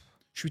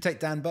 Should we take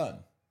Dan Burn? need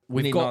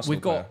We've an got Arsenal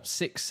player.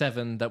 6,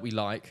 7 that we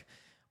like.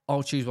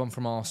 I'll choose one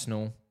from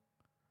Arsenal.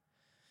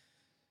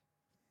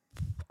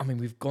 I mean,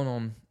 we've gone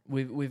on.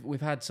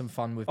 We've had some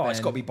fun with. oh, Ben, it's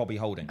got to be Bobby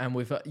Holding. And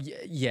we've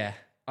yeah,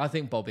 I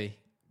think Bobby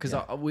because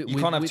You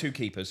can't have 2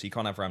 keepers. You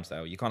can't have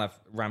Ramsdale. You can't have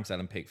Ramsdale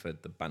and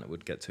Pickford. The banter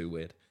would get too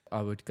weird.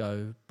 I would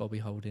go Bobby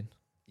Holding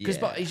because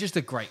Yeah. he's just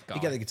a great guy.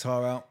 You get the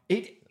guitar out.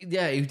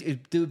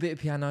 He'd do a bit of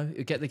piano.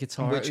 He'd get the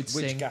guitar. out, he'd Which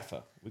sing.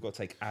 gaffer? We've got to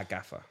take our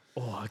gaffer.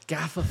 Oh, a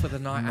gaffer for the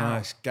night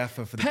Nice out.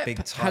 gaffer for the Pep big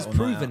title has night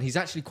proven out. he's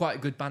actually quite a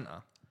good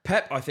banter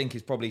Pep, I think,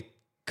 is probably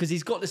because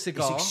he's got the He's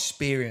cigar.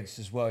 experienced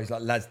as well. He's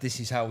like, lads, this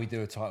is how we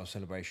do a title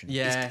celebration.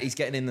 Yeah, he's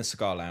getting in the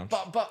cigar lounge.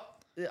 but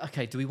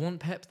okay. Do we want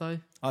Pep though?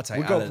 I'd say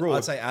We'll go abroad.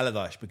 I'd say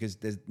Allardyce because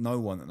there's no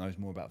one that knows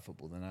more about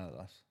football than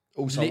Allardyce.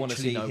 Also, I want to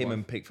see Literally no him one.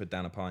 and Pickford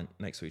down a pint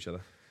next to each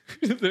other.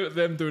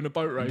 Them doing a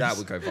boat race. That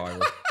would go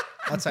viral.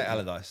 I'd say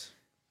Allardyce.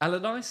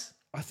 Allardyce?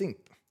 I think.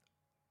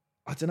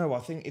 I don't know. I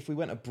think if we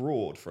went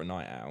abroad for a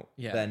night out,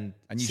 Yeah. then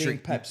And you seeing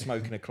drink- Pep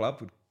smoke in a club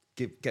would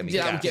get me.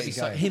 Yeah, that would gassed. get me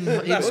so. Him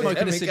That would smoking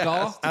get a me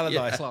cigar. gassed.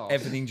 Allardyce, Class.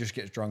 everything just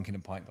gets drunk in a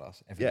pint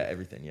glass. Yeah, Everything.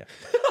 everything.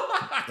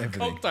 Yeah, Everything.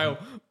 Cocktail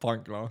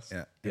pint glass.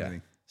 Yeah, Yeah.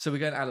 everything. So we're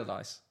going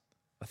Allardyce.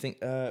 I think.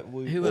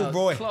 Who Or else?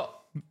 Roy. Klopp.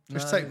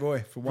 Just No. take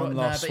Roy for one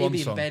last but swan he'd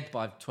be song. in bed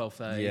by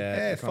 12:30. Yeah, Yeah,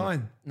 kind of-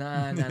 fine.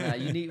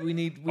 No. We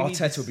need. Arteta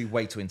this- would be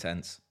way too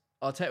intense.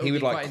 Arteta He would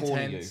be like quite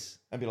corner intense. you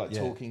and be like Yeah.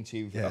 talking to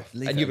you, Yeah,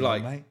 leave and it you'd be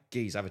alone, like, mate.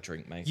 "Geez, have a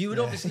drink, mate." You would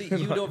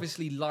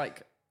obviously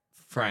like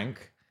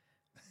Frank.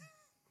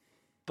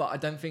 but I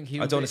don't think he.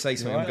 I Would don't want to say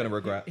something I'm Right. going to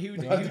regret. He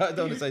would- I don't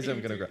want to say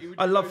something I'm going to regret.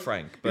 I love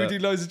Frank, He would but do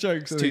loads of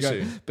jokes. too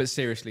soon. But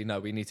seriously, no.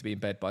 We need to be in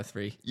bed by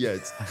 3. yeah,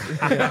 it's,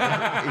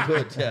 he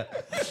would. Yeah,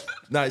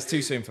 no, it's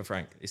too soon for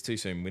Frank. It's too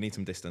soon. We need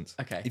some distance.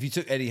 Okay. If you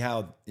took Eddie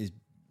Howe, his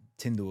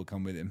Tyndall would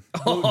come with him.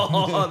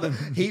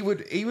 he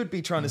would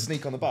be trying to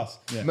sneak on the bus.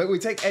 Yeah. But we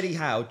take Eddie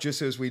Howe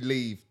just as we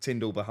leave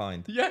Tyndall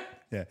behind. yeah.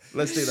 Yeah,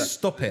 Let's do that.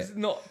 Stop it. It's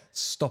not.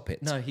 Stop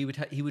it. No, he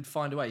would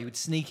find a way. He would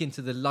sneak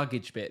into the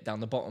luggage bit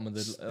down the bottom of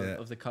the Yeah.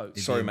 of the coat.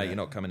 Sorry, do mate, that. you're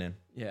not coming in.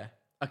 Yeah.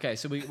 Okay,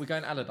 so we're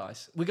going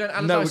Allardyce. We're going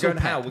Allardyce. No, we're going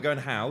or Pep? Howe. We're going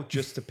Howe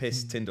just to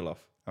piss Tyndall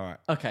off. All right.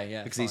 Okay,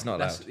 yeah. Because he's not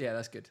allowed.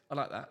 That's good. I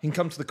like that. He can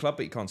come to the club,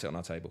 but he can't sit on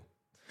our table.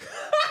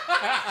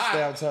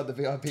 Stay outside the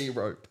VIP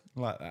rope. I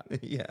like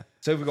that. Yeah.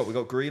 So we've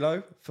got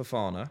Grillo,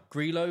 Fofana,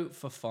 Grillo,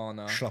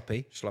 Fofana,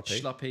 Schluppy.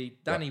 Schluppy,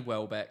 Danny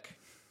Welbeck,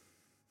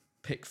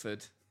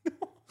 Pickford,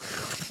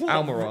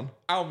 Almiron,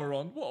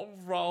 what a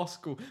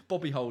rascal,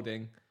 Bobby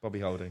Holding.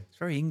 It's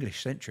very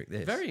English centric.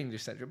 This. Very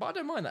English centric, but I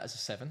don't mind that as a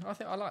 7.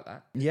 I like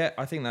that. Yeah,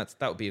 I think that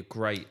would be a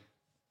great.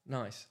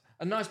 Nice.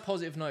 A nice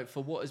positive note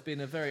for what has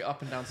been a very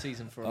up and down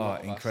season for a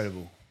lot of us.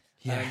 Incredible.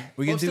 Yeah.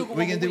 We're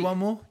gonna do one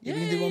more. Yeah, we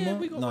can do one more.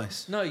 we got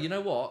Nice. No, you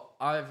know what?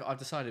 I've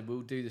decided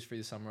we'll do this through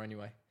the summer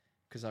anyway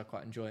because I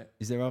quite enjoy it.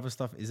 Is there other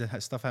stuff? Is there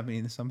stuff happening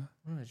in the summer?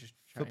 Oh, just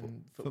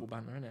football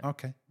banter, innit?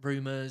 Okay.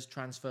 Rumours,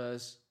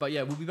 transfers. But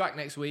yeah, we'll be back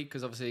next week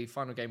because obviously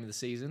final game of the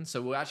season.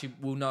 So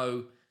we'll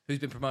know who's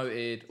been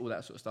promoted, all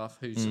that sort of stuff,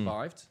 who's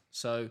survived.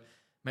 So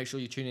make sure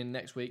you tune in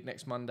next week,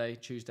 next Monday,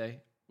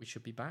 Tuesday. We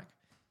should be back.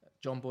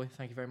 John Boy,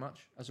 thank you very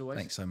much, as always.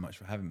 Thanks so much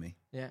for having me.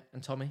 Yeah,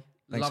 and Tommy.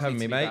 Thanks for having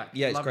me, mate. Back.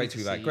 Yeah, it's Lovely great to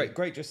be back. see you.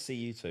 Great just to see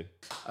you too.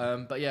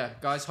 But yeah,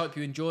 guys, hope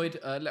you enjoyed.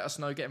 Let us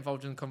know. Get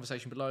involved in the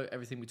conversation below.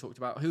 Everything we talked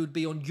about. Who would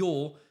be on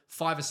your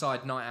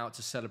five-a-side night out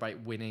to celebrate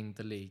winning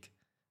the league?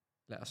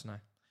 Let us know.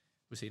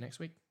 We'll see you next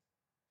week.